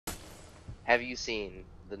Have you seen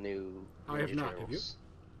the new I have Ninja not. Have you? Turtles?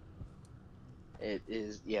 It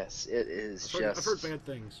is, yes, it is I've heard bad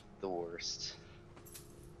things. the worst.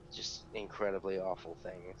 Just incredibly awful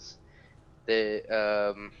things. The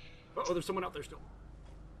Oh, there's someone out there still.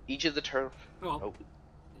 each of the turtle. Oh. Oh,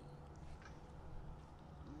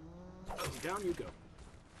 Oh, down you go.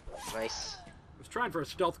 nice. I was trying for a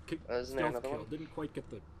stealth kill. Isn't there another one? Didn't quite get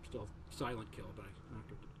the stealth silent kill, but I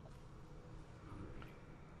knocked it.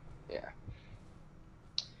 Yeah.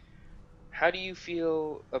 How do you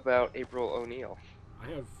feel about April O'Neil? I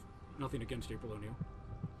have nothing against April O'Neil.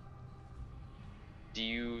 Do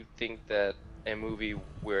you think that a movie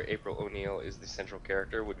where April O'Neil is the central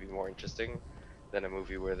character would be more interesting than a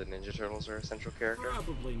movie where the Ninja Turtles are a central character?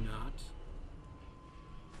 Probably not.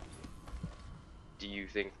 Do you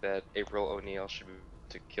think that April O'Neil should be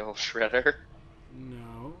to kill Shredder?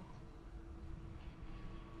 No.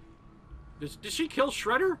 Does she kill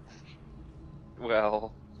Shredder?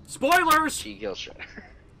 Well, spoilers! she kills Shredder.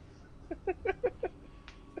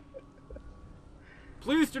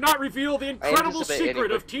 Please do not reveal the incredible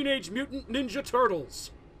secret of Teenage Mutant Ninja Turtles.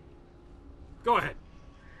 Go ahead.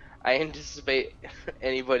 I anticipate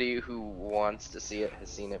anybody who wants to see it has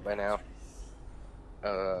seen it by now.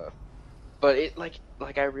 But it like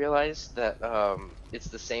I realized that it's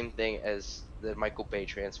the same thing as the Michael Bay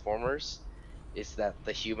Transformers. Is that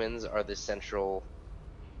the humans are the central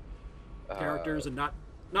characters and not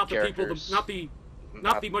the characters. people,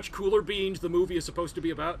 not the much cooler beings the movie is supposed to be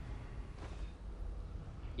about.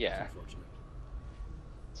 Yeah. It's unfortunate.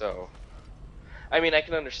 So, I mean, I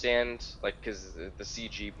can understand, like, because the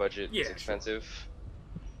CG budget is expensive.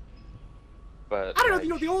 Sure. But I don't know.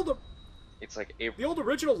 like, You know, it's like the old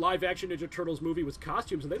original live-action Ninja Turtles movie was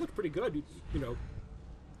costumes, and they looked pretty good. You know,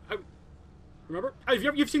 remember?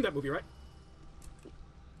 You've seen that movie, right?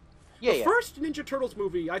 Yeah. The first Ninja Turtles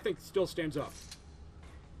movie, I think, still stands up.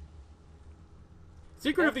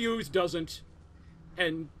 Secret of the Ooze doesn't,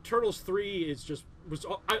 and Turtles 3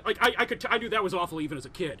 I knew that was awful even as a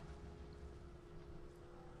kid.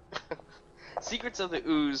 Secrets of the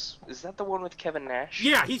Ooze, is that the one with Kevin Nash?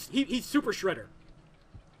 Yeah, he's Super Shredder.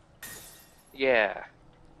 Yeah.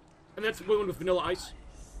 And that's the one with Vanilla Ice.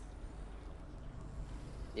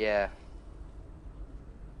 Yeah.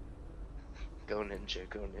 Go Ninja,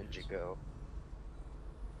 go Ninja, go.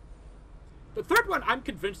 The third one, I'm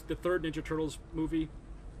convinced the third Ninja Turtles movie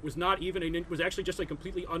was not even was actually just a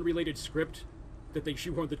completely unrelated script that they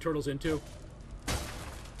shoehorned the Turtles into.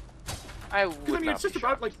 I mean, it's just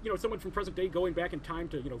about, like, you know, someone from present day going back in time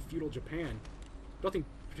to, you know, feudal Japan. Nothing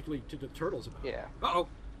particularly to the Turtles about. Yeah. Uh-oh.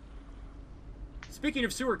 Speaking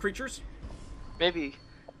of sewer creatures. Maybe.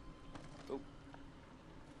 Oh.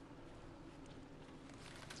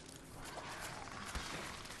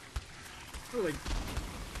 Oh,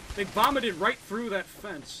 they vomited right through that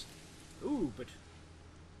fence. Ooh, but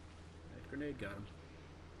that grenade got him.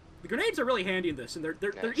 The grenades are really handy in this, and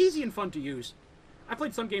they're easy and fun to use. I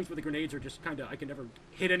played some games where the grenades are just kind of, I can never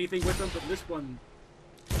hit anything with them, but this one,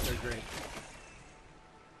 they're great.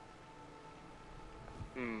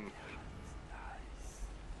 Hmm.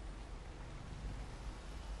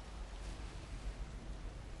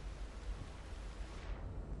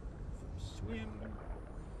 Swim.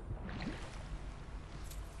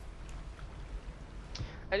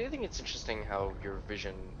 I do think it's interesting how your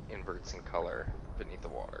vision inverts in color beneath the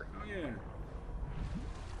water. Oh, yeah.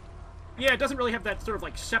 Yeah, it doesn't really have that sort of,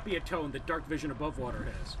 like, sepia tone that dark vision above water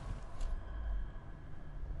has.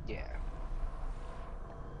 Yeah.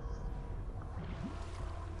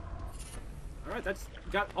 Alright, that's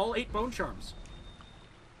got all 8 bone charms.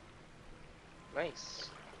 Nice.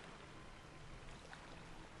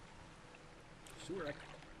 Sewer.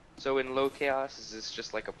 So in low chaos, is this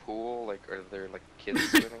just like a pool? Like, are there like kids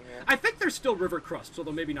swimming here? I think there's still river crusts,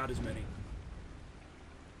 although maybe not as many.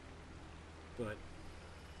 But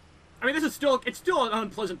I mean, it's still an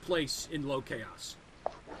unpleasant place in low chaos.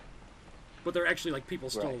 But there are actually, like,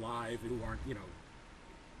 people still alive who aren't, you know,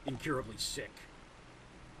 incurably sick.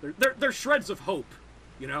 They're shreds of hope,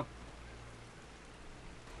 you know.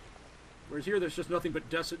 Whereas here, there's just nothing but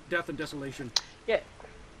death and desolation. Yeah.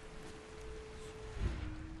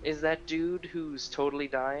 Is that dude who's totally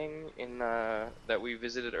dying in that we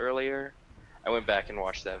visited earlier? I went back and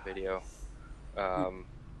watched that video,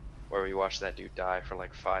 where we watched that dude die for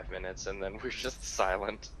like 5 minutes, and then we're just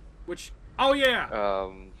silent. Which? Oh yeah.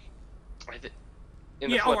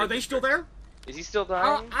 Yeah. Oh, are they still there? Is he still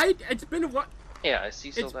dying? It's been a while. Yeah, is he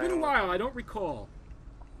still dying? It's been a while. I don't recall.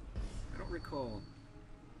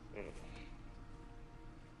 Mm.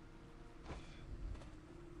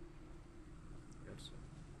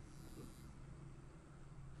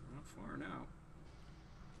 far now.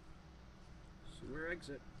 Sewer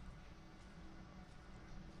exit.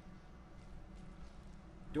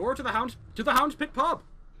 Door to the Hound's Pit pub.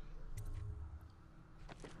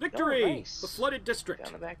 Victory! Oh, nice. The flooded district.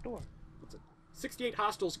 Down the back door. 68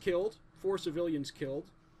 hostiles killed, 4 civilians killed.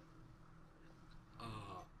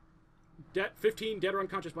 15 dead or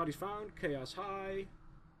unconscious bodies found. Chaos high.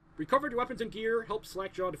 Recovered weapons and gear. Helped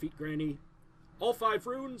Slackjaw defeat Granny. All 5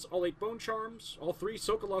 runes. All 8 bone charms. All 3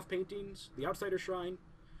 Sokolov paintings. The Outsider Shrine.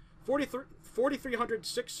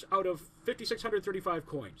 4,306 out of 5,635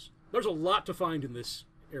 coins. There's a lot to find in this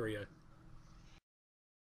area.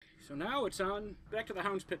 So now it's on back to the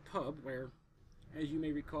Hound's Pit pub, where, as you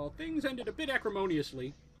may recall, things ended a bit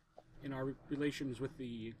acrimoniously in our relations with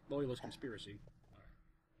the Loyalist conspiracy.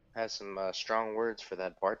 Has some strong words for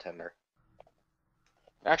that bartender.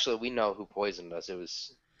 Actually, we know who poisoned us. It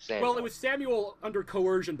was Samuel. Well, it was Samuel under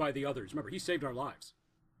coercion by the others. Remember, he saved our lives.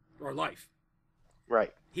 Our life.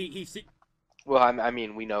 Right. Well, I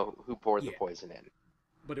mean, we know who poured the poison in.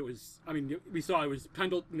 But it was, I mean, we saw it was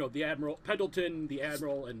the Admiral, Pendleton, the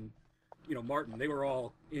Admiral, and, Martin. They were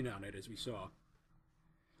all in on it, as we saw.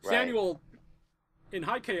 Right. Samuel, in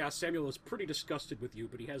High Chaos, Samuel is pretty disgusted with you,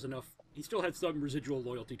 but he still had some residual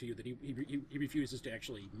loyalty to you that he refuses to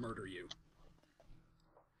actually murder you.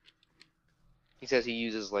 He says he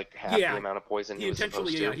uses, like, half the amount of poison he was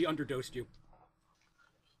supposed to. He underdosed you.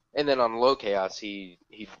 And then on Low Chaos, he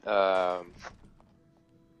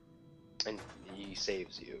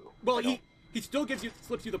saves you. Well, he still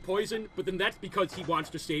slips you the poison, but then that's because he wants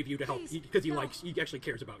to save you to help, because he actually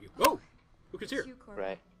cares about you. Oh, look who's here.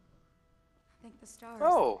 Right. Thank the stars.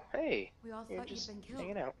 Oh, hey. We all You're thought just you'd been killed.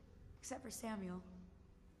 hanging out. Except for Samuel.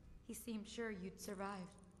 He seemed sure you'd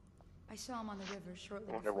survived. I saw him on the river shortly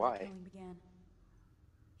before the killing began.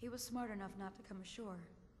 He was smart enough not to come ashore.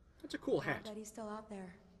 That's a cool hat. I bet he's still out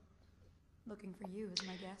there. Looking for you is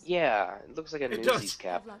my guess. Yeah, it looks like a Newsies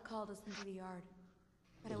cap. Havelock called us into the yard,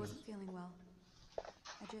 but I wasn't feeling well.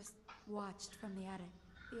 I just watched from the attic.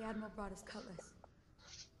 The Admiral brought his cutlass.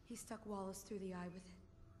 He stuck Wallace through the eye with it.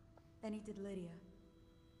 Then he did Lydia.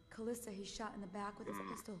 Callista he shot in the back with his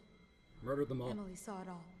pistol. Murdered them all. Emily saw it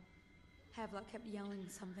all. Havelock kept yelling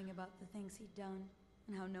something about the things he'd done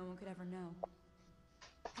and how no one could ever know.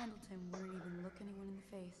 Pendleton wouldn't even look anyone in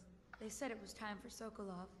the face. They said it was time for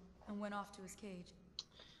Sokolov and went off to his cage.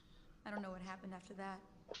 I don't know what happened after that.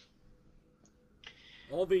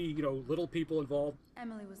 All the, little people involved.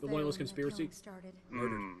 Emily was the there Loyalist when conspiracy. The started.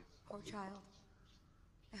 Murdered. Poor child.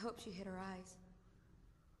 I hope she hit her eyes.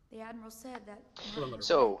 The Admiral said that.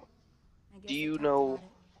 So, do you know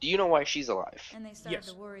why she's alive? And they started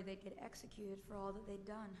to worry they'd get executed for all that they'd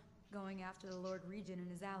done, going after the Lord Regent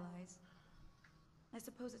and his allies. I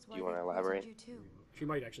suppose it's why you want to they elaborate? You too. She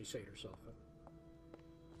might actually say it herself.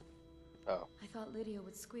 Oh. I thought Lydia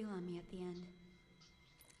would squeal on me at the end.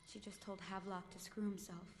 She just told Havelock to screw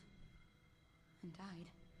himself. And died.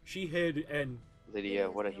 She hid and... Lydia,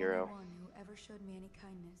 what a hero. One who ever showed me any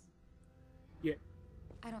kindness. Yeah.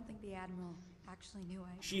 I don't think the Admiral actually knew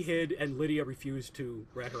I... She hid and Lydia refused to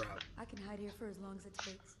rat her out. I can hide here for as long as it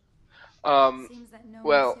takes. Seems that no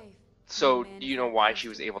well, one's safe. so do you know why she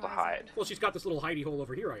was able to hide? Well, she's got this little hidey hole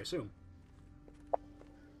over here, I assume.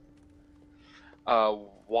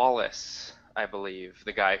 Wallace, I believe,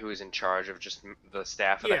 the guy who was in charge of just the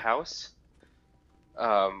staff of the house,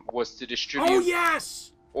 was to distribute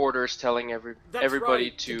orders telling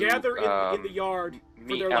everybody to gather in the yard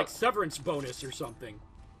for their severance bonus or something.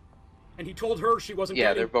 And he told her she wasn't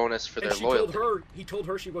getting... their bonus for their loyalty. He told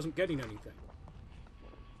her she wasn't getting anything.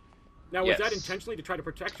 Now, was that intentionally to try to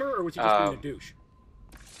protect her, or was he just being a douche?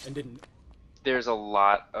 And didn't... There's a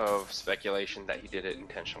lot of speculation that he did it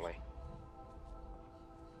intentionally.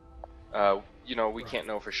 We can't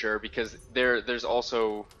know for sure, because there's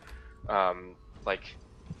also,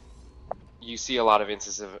 you see a lot of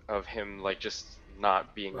instances of him, just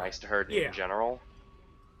not being nice to her in general.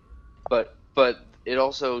 But it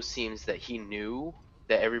also seems that he knew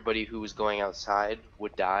that everybody who was going outside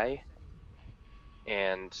would die,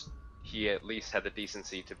 and he at least had the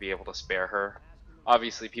decency to be able to spare her.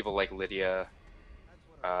 Obviously, people like Lydia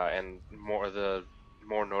and the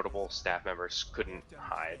more notable staff members couldn't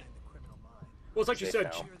hide. Well, it's like you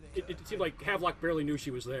said, it seemed like Havelock barely knew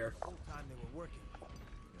she was there.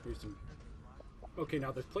 Here's some... Okay,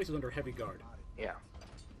 now this place is under heavy guard. Yeah.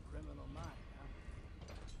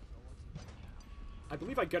 I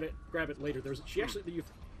believe I gotta grab it later. She actually,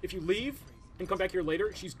 if you leave and come back here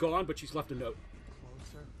later, she's gone, but she's left a note.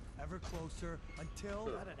 Closer, ever closer, until...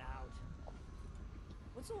 Let it out.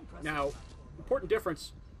 What's so impressive? Now, important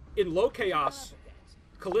difference. In Low Chaos,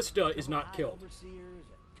 Callista is not killed.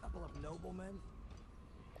 couple of noblemen.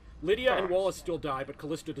 Lydia and Wallace still die, but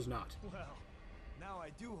Callista does not. Well, now I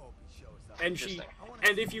do hope he shows up.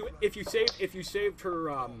 And if you saved her,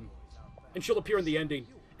 and she'll appear in the ending.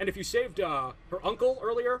 And if you saved her uncle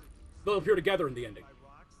earlier, they'll appear together in the ending.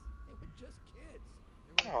 They were just kids.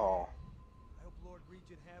 Oh. I hope Lord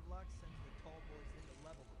Regent Havelock sends the tall boys in to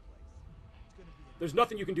level the place. It's gonna be There's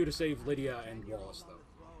nothing you can do to save Lydia and Wallace, though.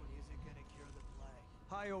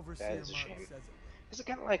 High That Overseer is a Martin shame. says it. Is it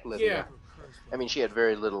kind of like Lydia? Yeah. I mean, she had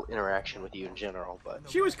very little interaction with you in general, but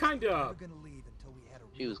She was kind of... We're gonna leave until we had a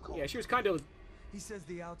she was cool. Yeah, she was kind of He says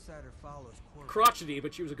the outsider follows Corvo. crotchety,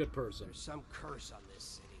 but she was a good person. There's some curse on this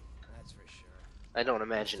city, that's for sure. I don't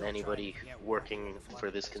imagine anybody working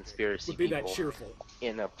for this conspiracy Would be that people cheerful.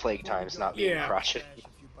 in plague times not being Yeah. crotchety. Stash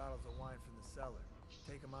a few bottles of wine from the cellar.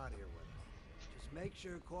 Take them out of here with us. Just make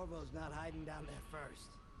sure Corvo's not hiding down there first.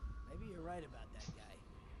 Maybe you're right about that guy.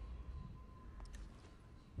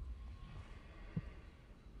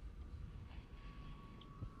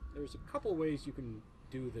 There's a couple ways you can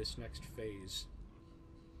do this next phase.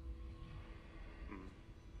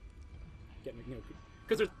 Getting,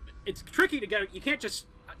 because it's tricky to get. You can't just.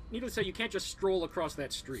 Needless to say, you can't just stroll across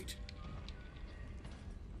that street.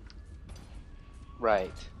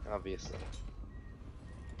 Right, obviously.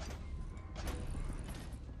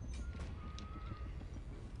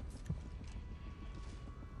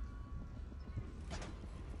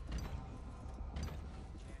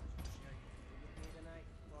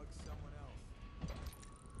 Bug someone else.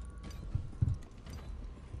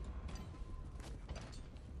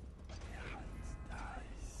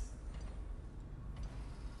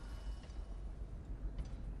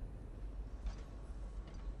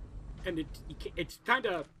 And it's kind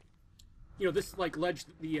of, this like ledge,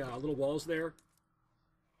 the little walls there.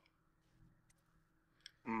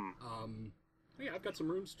 Yeah, I've got some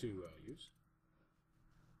rooms to use.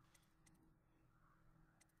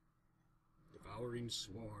 Devouring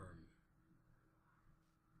Swarm.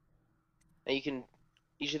 And you can.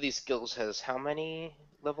 Each of these skills has how many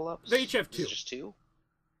level ups? They each have Is it 2. just 2?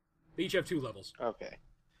 They each have 2 levels. Okay.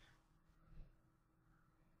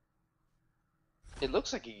 It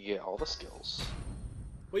looks like you can get all the skills.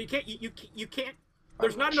 Well, you can't. You can't.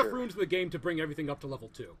 There's I'm not not enough sure. rooms in the game to bring everything up to level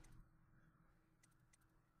 2.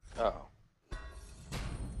 Oh.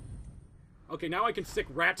 Okay, now I can stick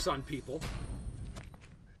rats on people.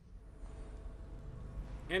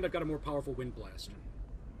 And I've got a more powerful wind blast.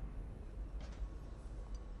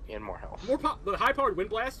 And more health. The high-powered wind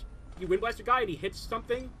blast. You wind blast a guy and he hits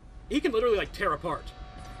something, he can literally like tear apart.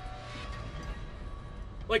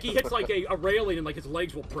 Like he hits like a railing and like his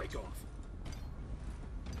legs will break off.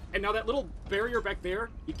 And now that little barrier back there,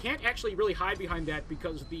 you can't actually really hide behind that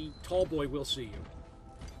because the tall boy will see you.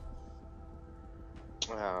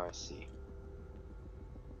 Oh, I see.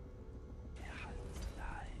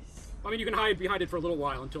 I mean, you can hide behind it for a little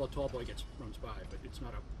while until a tall boy runs by, but it's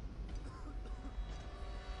not a...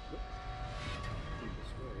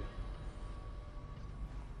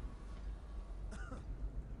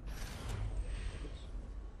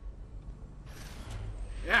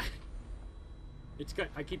 Yeah! It's got...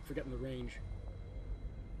 I keep forgetting the range.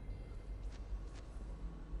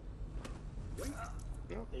 Oh,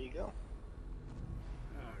 there you go.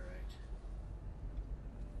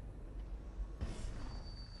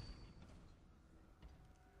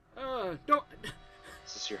 Don't...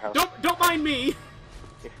 Is this your house? Don't mind me!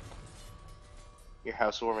 Your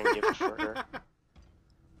housewarming gift for her.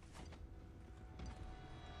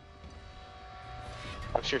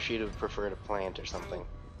 I'm sure she'd have preferred a plant or something.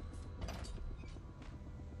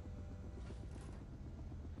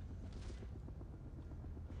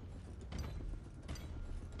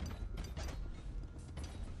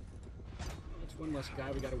 That's one less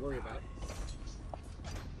guy we gotta worry about.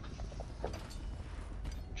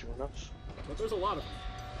 True enough. But there's a lot of them.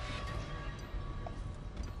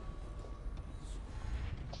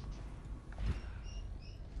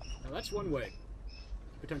 Now that's one way.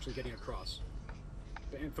 Potentially getting across.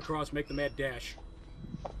 And for cross, make the mad dash.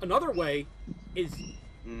 Another way is,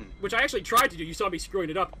 which I actually tried to do, you saw me screwing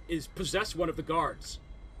it up, is possess one of the guards.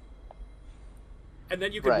 And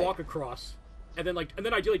then you can walk across. And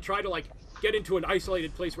then ideally try to get into an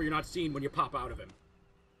isolated place where you're not seen when you pop out of him.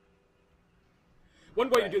 One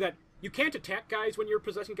way to do that, you can't attack guys when you're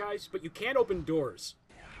possessing guys, but you can open doors.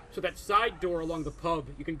 So that side door along the pub,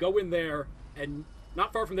 you can go in there, and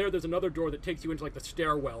not far from there, there's another door that takes you into the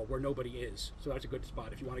stairwell where nobody is. So that's a good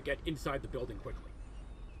spot if you want to get inside the building quickly.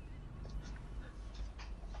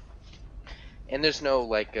 And there's no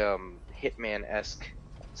Hitman-esque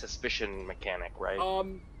suspicion mechanic, right?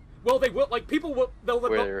 Well, they will. People will. They'll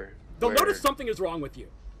Where notice something is wrong with you.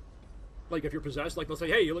 Like if you're possessed, like they'll say,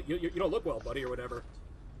 "Hey, you don't look well, buddy," or whatever.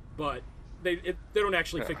 But they don't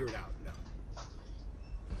actually figure it out. No.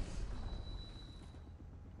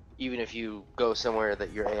 Even if you go somewhere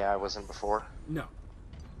that your AI wasn't before? No.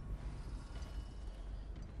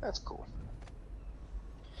 That's cool.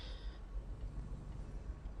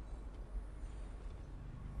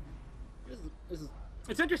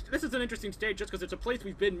 It's interesting. This is an interesting stage just because it's a place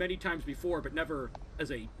we've been many times before, but never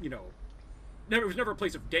as a it was never a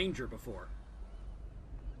place of danger before.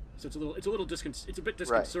 So it's a bit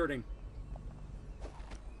disconcerting.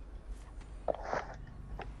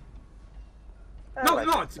 Right.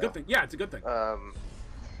 No, it's a good thing. Yeah, it's a good thing.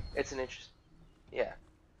 It's an interest. Yeah,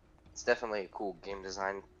 it's definitely a cool game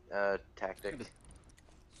design tactic. It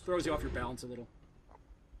throws you off your balance a little.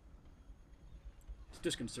 It's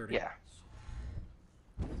disconcerting. Yeah.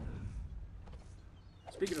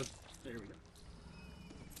 Speaking of, there we go.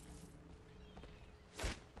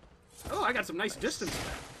 Oh, I got some nice distance.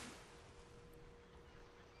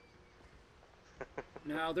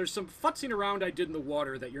 Now, there's some futzing around I did in the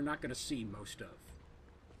water that you're not going to see most of.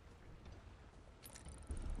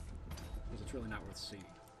 Because it's really not worth seeing.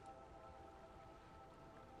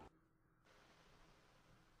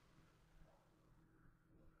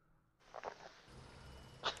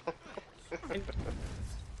 Okay.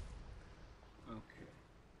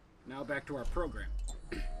 Now back to our program.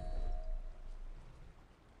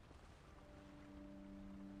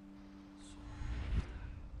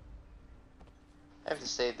 I have to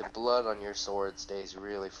say, the blood on your sword stays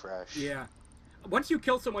really fresh. Yeah. Once you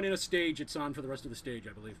kill someone in a stage, it's on for the rest of the stage,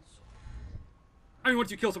 I believe. I mean, once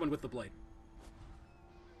you kill someone with the blade.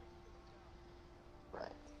 Right.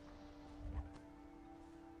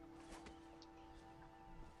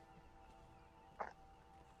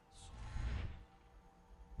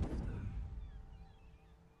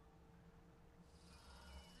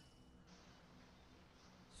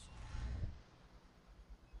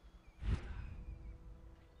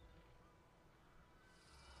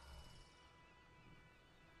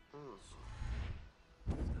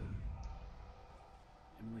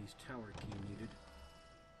 Emily's tower key needed.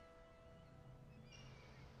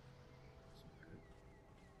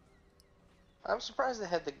 I'm surprised they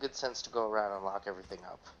had the good sense to go around and lock everything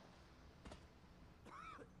up.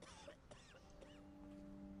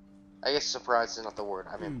 I guess surprised is not the word.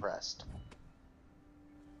 I'm impressed.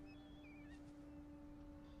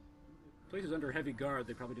 Place is under heavy guard.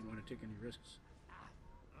 They probably didn't want to take any risks.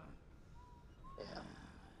 Yeah.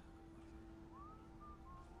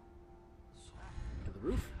 To the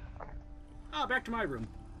roof? Ah, back to my room.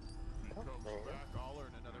 Oh, there you go. Back, I'll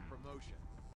earn another promotion.